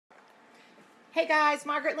Hey guys,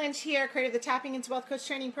 Margaret Lynch here, creator of the Tapping into Wealth Coach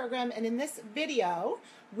Training Program. And in this video,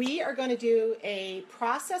 we are going to do a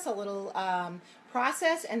process, a little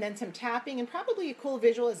process, and then some tapping and probably a cool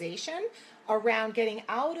visualization around getting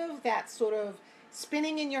out of that sort of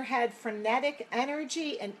spinning in your head frenetic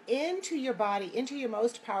energy and into your body, into your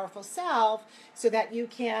most powerful self, so that you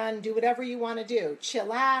can do whatever you want to do.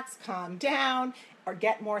 Chillax, calm down, or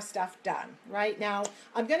get more stuff done. Right now,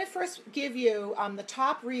 I'm going to first give you the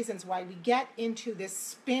top reasons why we get into this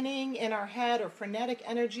spinning in our head or frenetic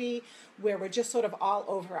energy, where we're just sort of all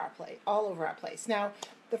over our place. Now,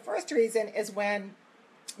 the first reason is when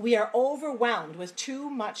we are overwhelmed with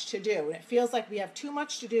too much to do, and it feels like we have too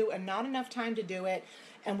much to do and not enough time to do it.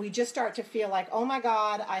 And we just start to feel like, oh my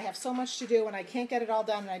God, I have so much to do and I can't get it all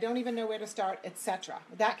done and I don't even know where to start, etc.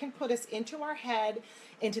 That can put us into our head,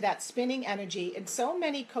 into that spinning energy. And so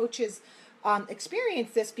many coaches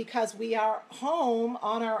experience this because we are home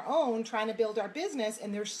on our own trying to build our business,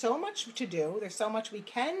 and there's so much to do. There's so much we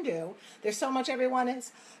can do. There's so much everyone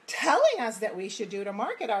is telling us that we should do to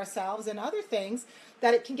market ourselves and other things,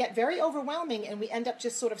 that it can get very overwhelming, and we end up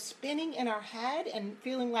just sort of spinning in our head and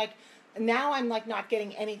feeling like, now I'm like not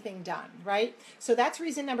getting anything done, right? So that's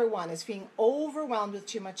reason number one, is being overwhelmed with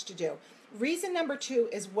too much to do. Reason number two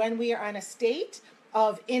is when we are in a state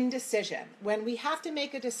of indecision, when we have to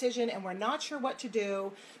make a decision and we're not sure what to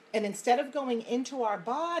do, and instead of going into our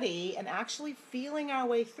body and actually feeling our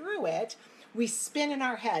way through it, we spin in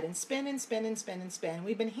our head and spin and spin and spin and spin.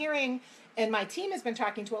 We've been hearing, and my team has been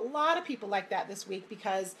talking to a lot of people like that this week,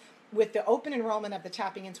 because with the open enrollment of the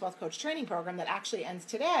Tapping into Wealth Coach Training Program that actually ends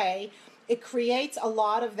today, it creates a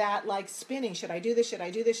lot of that like spinning. Should I do this? Should I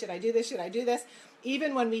do this? Should I do this? Should I do this?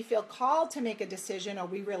 Even when we feel called to make a decision or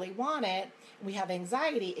we really want it, we have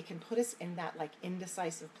anxiety, it can put us in that like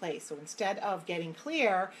indecisive place. So instead of getting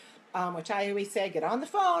clear, which I always say, get on the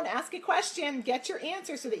phone, ask a question, get your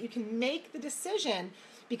answer so that you can make the decision,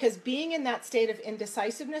 because being in that state of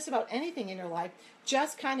indecisiveness about anything in your life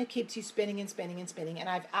just kind of keeps you spinning and spinning and spinning. And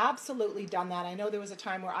I've absolutely done that. I know there was a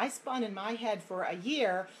time where I spun in my head for a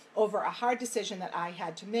year over a hard decision that I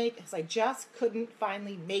had to make, because I just couldn't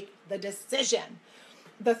finally make the decision.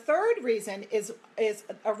 The third reason is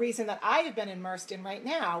a reason that I have been immersed in right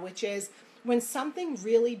now, which is when something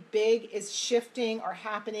really big is shifting or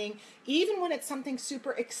happening, even when it's something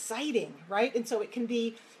super exciting, right? And so it can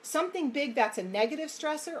be something big that's a negative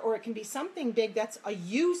stressor, or it can be something big that's a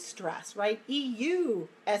eustress, right?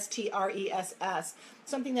 EUSTRESS,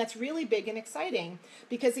 something that's really big and exciting.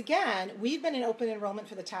 Because again, we've been in open enrollment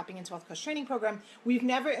for the Tapping into Wealth Coach Training Program. We've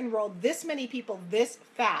never enrolled this many people this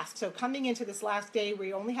fast. So coming into this last day,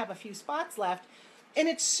 we only have a few spots left. And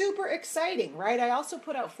it's super exciting, right? I also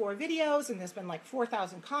put out 4 videos, and there's been like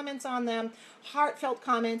 4,000 comments on them, heartfelt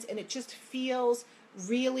comments, and it just feels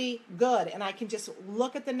really good. And I can just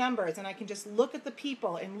look at the numbers, and I can just look at the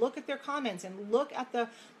people and look at their comments and look at the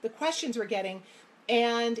questions we're getting.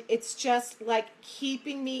 And it's just like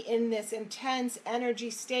keeping me in this intense energy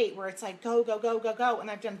state where it's like, go, go, go, go, go. And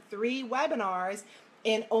I've done 3 webinars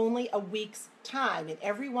in only a week's time. And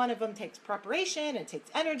every one of them takes preparation, it takes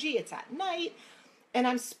energy, it's at night. And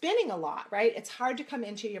I'm spinning a lot, right? It's hard to come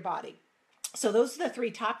into your body. So those are the 3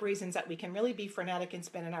 top reasons that we can really be frenetic and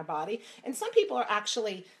spin in our body. And some people are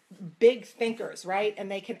actually big thinkers, right? And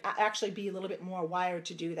they can actually be a little bit more wired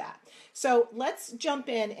to do that. So let's jump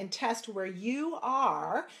in and test where you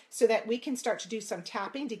are so that we can start to do some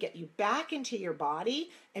tapping to get you back into your body,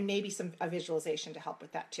 and maybe a visualization to help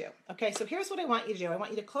with that too. Okay, so here's what I want you to do. I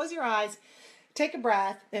want you to close your eyes, take a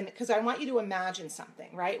breath, and because I want you to imagine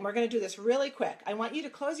something, right? And we're going to do this really quick. I want you to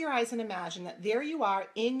close your eyes and imagine that there you are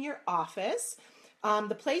in your office,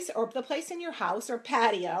 the place in your house or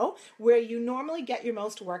patio where you normally get your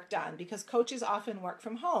most work done, because coaches often work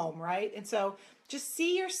from home, right? And so just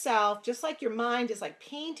see yourself, just like your mind is like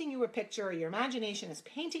painting you a picture, or your imagination is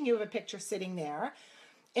painting you a picture sitting there.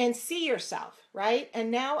 And see yourself, right? And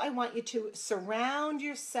now I want you to surround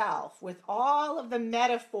yourself with all of the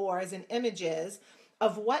metaphors and images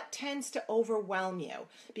of what tends to overwhelm you.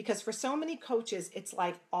 Because for so many coaches, it's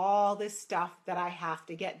like all this stuff that I have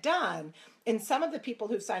to get done. And some of the people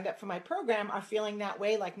who've signed up for my program are feeling that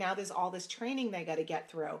way, like now there's all this training they got to get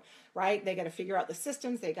through, right? They got to figure out the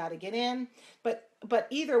systems, they got to get in. But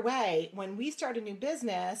either way, when we start a new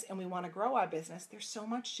business and we want to grow our business, there's so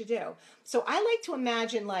much to do. So I like to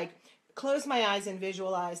imagine, like, close my eyes and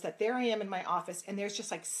visualize that there I am in my office, and there's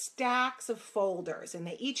just like stacks of folders, and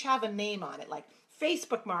they each have a name on it, like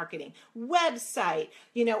Facebook marketing, website,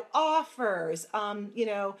 offers,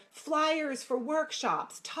 flyers for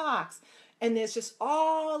workshops, talks. And there's just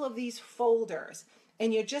all of these folders.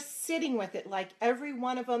 and you're just sitting with it like every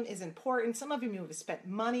one of them is important. Some of them you have spent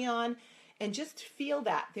money on, and just feel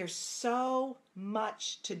that there's so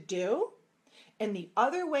much to do. And the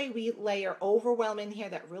other way we layer overwhelm in here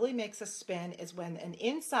that really makes us spin is when an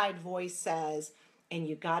inside voice says, and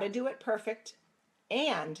you got to do it perfect,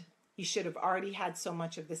 and you should have already had so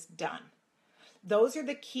much of this done. Those are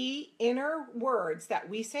the key inner words that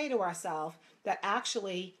we say to ourselves that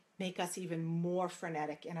actually make us even more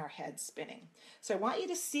frenetic in our head spinning. So I want you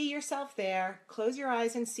to see yourself there, close your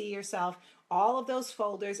eyes and see yourself, all of those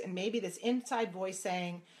folders, and maybe this inside voice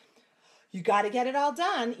saying, you got to get it all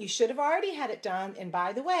done. You should have already had it done. And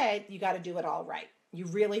by the way, you got to do it all right. You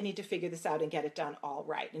really need to figure this out and get it done all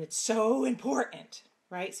right. And it's so important,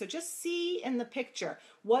 right? So just see in the picture.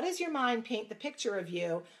 What does your mind paint the picture of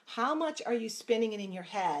you? How much are you spinning it in your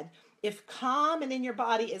head? If calm and in your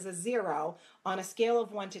body is a 0 on a scale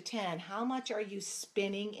of 1 to 10, how much are you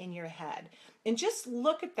spinning in your head? And just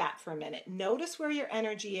look at that for a minute. Notice where your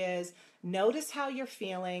energy is. Notice how you're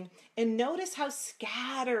feeling. And notice how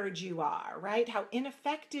scattered you are, right? How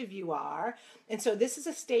ineffective you are. And so this is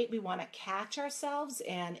a state we want to catch ourselves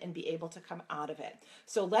in and be able to come out of it.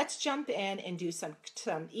 So let's jump in and do some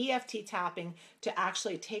EFT tapping to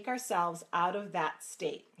actually take ourselves out of that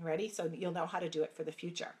state. Ready? So you'll know how to do it for the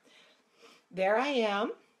future. There I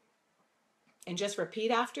am. And just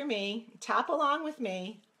repeat after me. Tap along with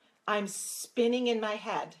me. I'm spinning in my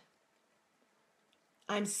head.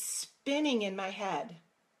 I'm spinning in my head.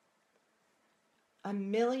 A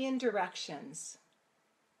million directions.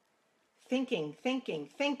 Thinking, thinking,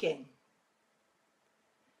 thinking.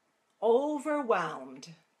 Overwhelmed.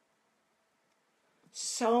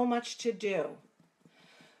 So much to do.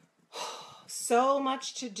 So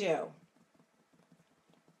much to do.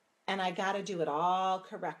 And I got to do it all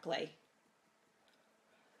correctly.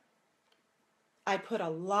 I put a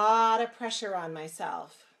lot of pressure on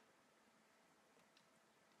myself.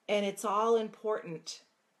 And it's all important.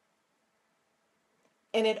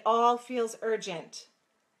 And it all feels urgent.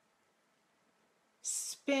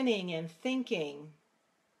 Spinning and thinking.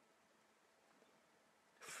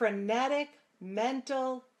 Frenetic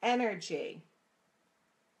mental energy.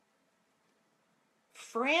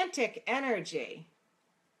 Frantic energy.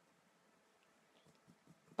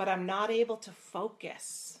 But I'm not able to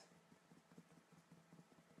focus.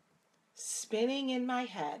 Spinning in my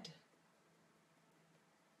head.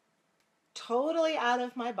 Totally out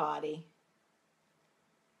of my body.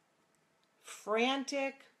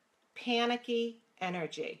 Frantic, panicky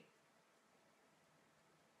energy.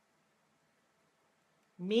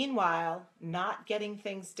 Meanwhile, not getting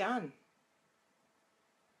things done.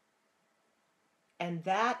 And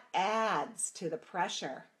that adds to the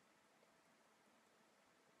pressure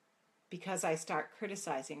because I start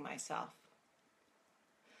criticizing myself.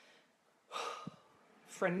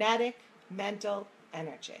 Frenetic mental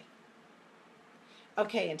energy.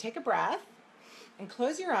 Okay, and take a breath and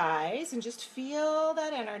close your eyes and just feel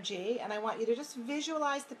that energy. And I want you to just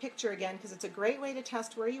visualize the picture again because it's a great way to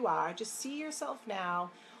test where you are. Just see yourself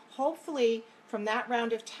now. Hopefully from that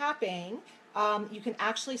round of tapping, you can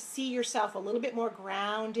actually see yourself a little bit more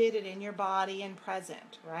grounded and in your body and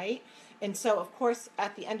present, right? And so, of course,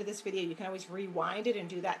 at the end of this video, you can always rewind it and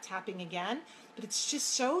do that tapping again. But it's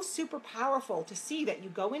just so super powerful to see that you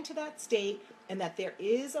go into that state and that there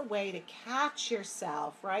is a way to catch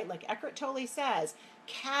yourself, right? Like Eckhart Tolle says,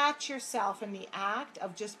 catch yourself in the act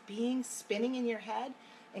of just spinning in your head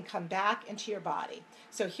and come back into your body.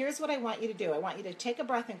 So here's what I want you to do. I want you to take a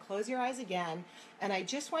breath and close your eyes again. And I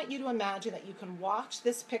just want you to imagine that you can watch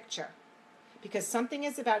this picture because something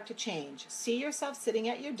is about to change. See yourself sitting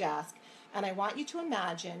at your desk. And I want you to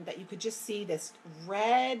imagine that you could just see this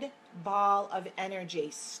red ball of energy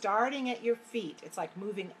starting at your feet. It's like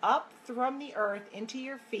moving up from the earth into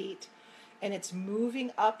your feet, and it's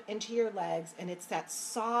moving up into your legs, and it's that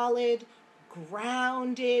solid,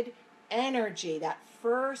 grounded energy, that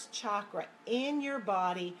first chakra in your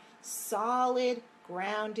body, solid,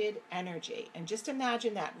 grounded energy. And just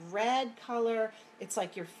imagine that red color. It's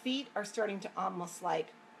like your feet are starting to almost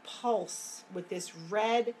like pulse with this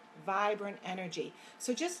red, vibrant energy.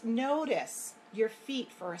 So just notice your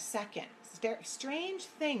feet for a second. It's a very strange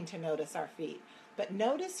thing to notice our feet, but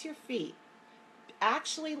notice your feet.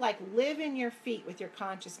 Actually, like live in your feet with your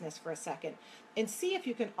consciousness for a second and see if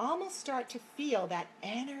you can almost start to feel that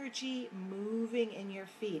energy moving in your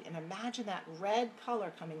feet. And imagine that red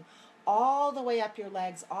color coming all the way up your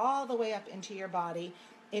legs, all the way up into your body,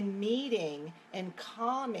 in meeting and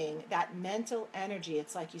calming that mental energy.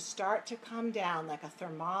 It's like you start to come down like a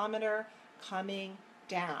thermometer coming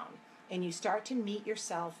down, and you start to meet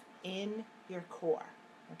yourself in your core,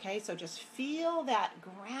 Okay, so just feel that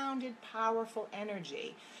grounded, powerful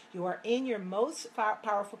energy. You are in your most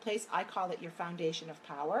powerful place. I call it your foundation of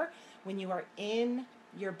power. When you are in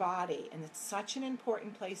your body, and it's such an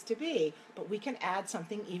important place to be, but we can add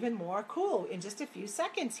something even more cool in just a few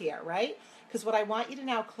seconds here, right? Because what I want you to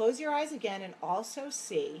now close your eyes again and also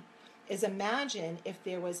see is, imagine if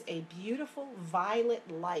there was a beautiful violet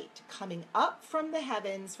light coming up from the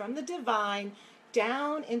heavens, from the divine,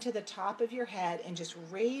 down into the top of your head and just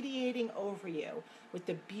radiating over you with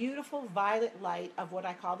the beautiful violet light of what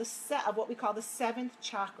we call the seventh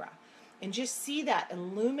chakra. And just see that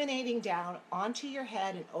illuminating down onto your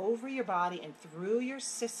head and over your body and through your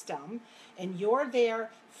system. And you're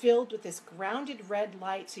there filled with this grounded red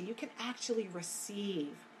light so you can actually receive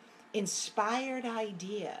inspired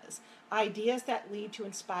ideas, ideas that lead to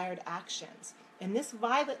inspired actions. And this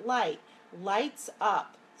violet light lights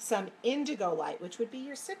up some indigo light, which would be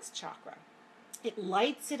your sixth chakra. It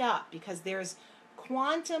lights it up because there's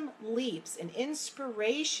quantum leaps and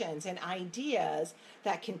inspirations and ideas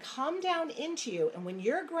that can come down into you. And when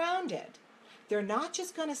you're grounded, they're not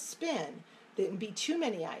just going to spin. There can be too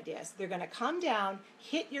many ideas. They're going to come down,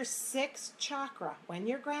 hit your sixth chakra when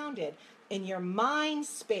you're grounded, in your mind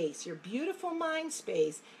space, your beautiful mind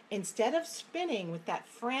space. Instead of spinning with that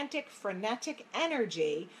frantic, frenetic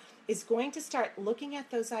energy, is going to start looking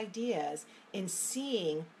at those ideas and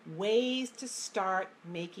seeing ways to start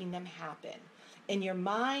making them happen. And your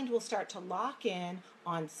mind will start to lock in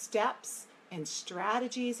on steps and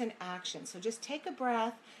strategies and actions. So just take a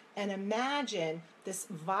breath and imagine this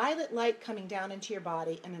violet light coming down into your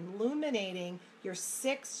body and illuminating your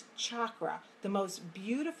sixth chakra, the most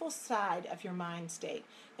beautiful side of your mind state.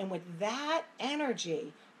 And with that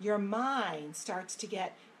energy, your mind starts to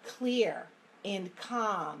get clear and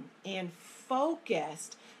calm and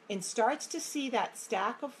focused, and starts to see that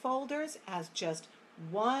stack of folders as just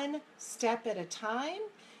one step at a time,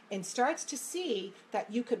 and starts to see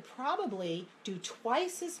that you could probably do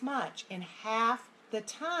twice as much in half the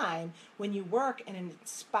time when you work in an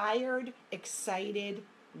inspired, excited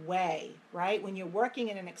way, right? When you're working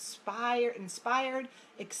in an inspired,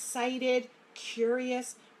 excited,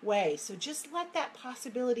 curious way. So just let that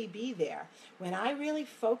possibility be there. When I really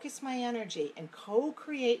focus my energy and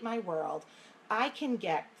co-create my world, I can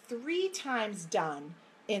get 3 times done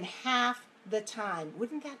in half the time.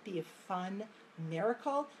 Wouldn't that be a fun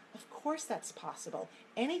miracle? Of course that's possible.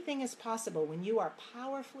 Anything is possible when you are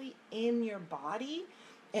powerfully in your body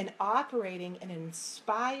and operating in an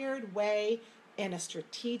inspired way, in a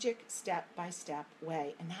strategic step-by-step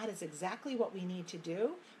way. And that is exactly what we need to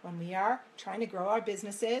do when we are trying to grow our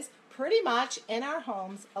businesses pretty much in our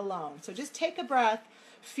homes alone. So just take a breath,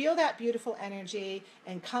 feel that beautiful energy,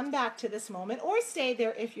 and come back to this moment, or stay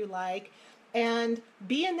there if you like, and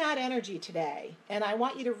be in that energy today. And I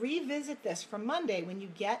want you to revisit this from Monday when you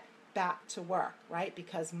get back to work, right?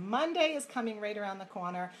 Because Monday is coming right around the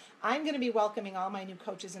corner. I'm going to be welcoming all my new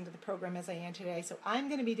coaches into the program as I am today. So I'm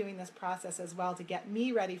going to be doing this process as well to get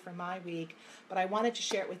me ready for my week. But I wanted to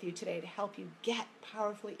share it with you today to help you get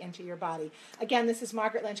powerfully into your body. Again, this is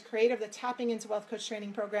Margaret Lynch, creator of the Tapping into Wealth Coach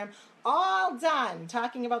Training Program. All done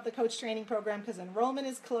talking about the coach training program because enrollment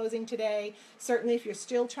is closing today. Certainly, if you're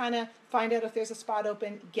still trying to find out if there's a spot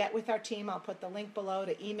open, get with our team. I'll put the link below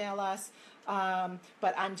to email us.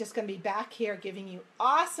 But I'm just going to be back here giving you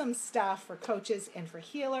awesome stuff for coaches and for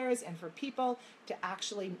healers and for people to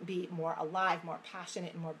actually be more alive, more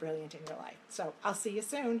passionate, and more brilliant in your life. So I'll see you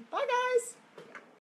soon. Bye, guys.